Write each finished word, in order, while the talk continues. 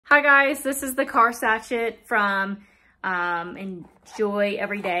Hi guys, this is the car sachet from Enjoy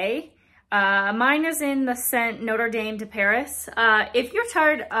Every Day. Mine is in the scent Notre Dame de Paris. If you're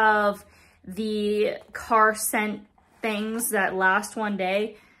tired of the car scent things that last one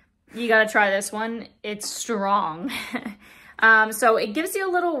day, you gotta try this one. It's strong. So it gives you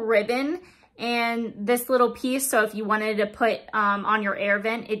a little ribbon and this little piece, so if you wanted to put on your air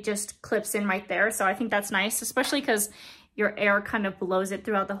vent, it just clips in right there. So I think that's nice, especially because your air kind of blows it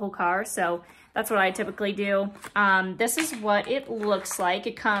throughout the whole car. So that's what I typically do. This is what it looks like.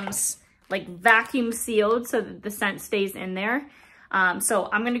 It comes like vacuum sealed so that the scent stays in there. So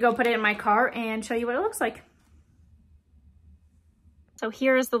I'm gonna go put it in my car and show you what it looks like. So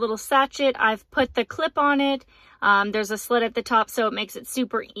here's the little sachet. I've put the clip on it. There's a slit at the top, so it makes it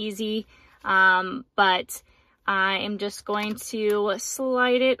super easy. But I am just going to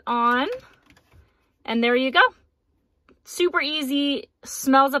slide it on, and there you go. Super easy,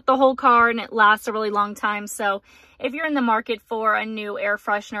 smells up the whole car, and it lasts a really long time. So if you're in the market for a new air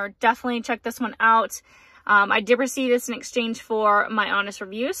freshener, definitely check this one out. I did receive this in exchange for my honest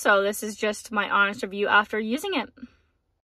review, so this is just my honest review after using it.